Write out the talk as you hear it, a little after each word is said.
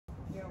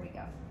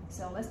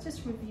So let's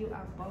just review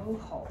our bow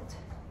hold.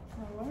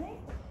 All right.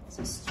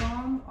 So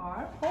strong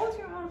arm. Hold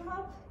your arm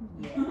up.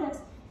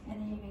 Yes.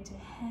 And then you're going to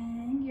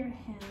hang your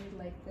hand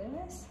like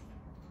this.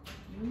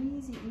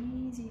 Easy,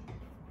 easy,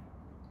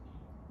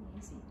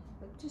 easy.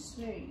 But just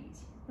very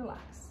easy.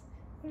 Relax.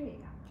 There you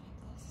go.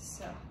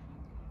 So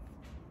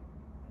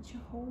put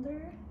your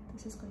holder.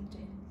 This is going to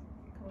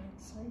go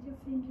inside your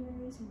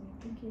fingers, and your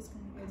pinky is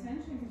going to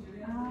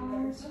go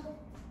out.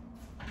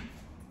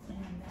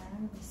 And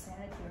then we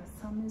said your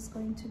thumb is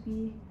going to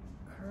be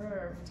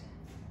curved.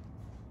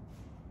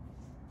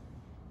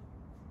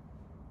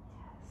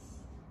 Yes.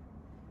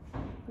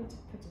 Put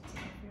the tip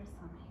of your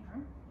thumb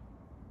here.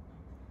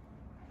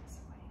 This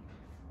way.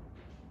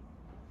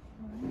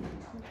 All right,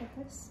 look at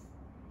this.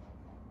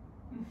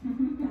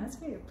 That's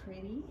very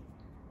pretty.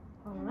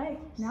 All right,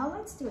 now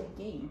let's do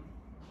a game.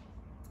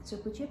 So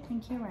put your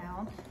pinky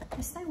around.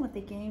 This time with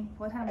the game,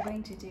 what I'm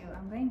going to do,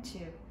 I'm going to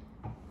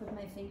put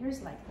my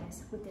fingers like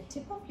this. With the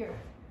tip of your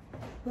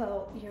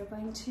bow, you're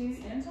going to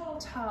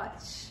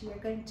touch. You're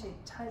going to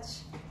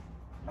touch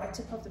the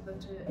tip of the bow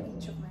to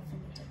each of my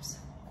fingertips.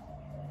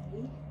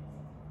 Ready?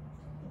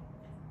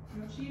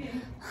 No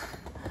cheating.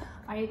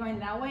 Are you going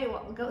that way?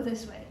 Well, go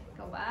this way.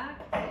 Go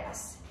back.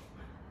 Yes.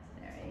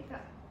 There you go.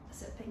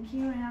 So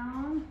pinky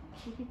around,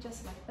 keep it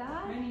just like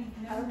that.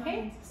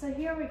 Okay, so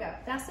here we go.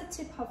 That's the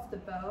tip of the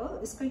bow.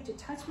 It's going to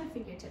touch my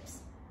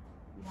fingertips.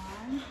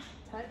 1,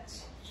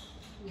 touch.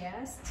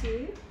 Yes,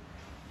 2,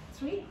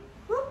 3.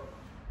 Whoop.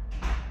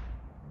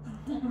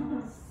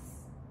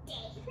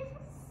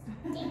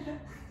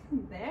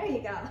 There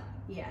you go.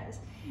 Yes.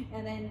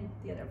 And then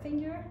the other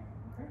finger.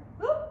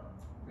 Whoop.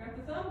 Grab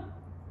the thumb.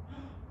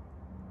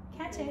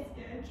 Catch it.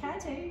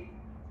 Catch it.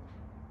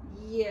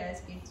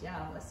 Yes, good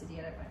job. Let's do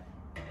the other one.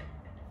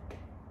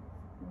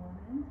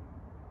 1.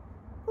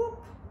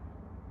 Whoop.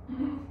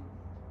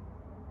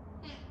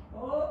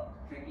 Oh,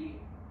 tricky.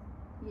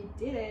 You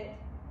did it.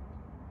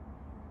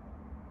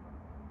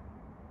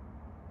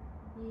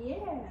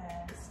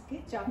 Yes,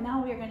 good job.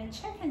 Now we're going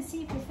to check and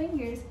see if your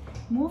fingers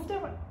moved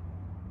around.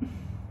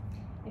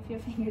 If your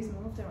fingers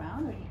moved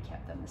around or you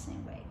kept them the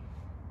same way.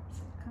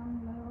 So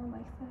come low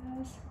like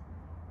this,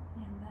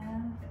 and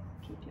then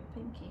keep your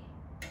pinky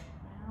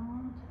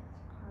round,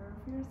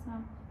 curve your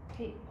thumb.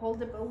 Okay, hold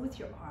the bow with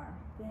your arm.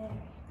 There you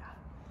go.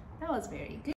 That was very good.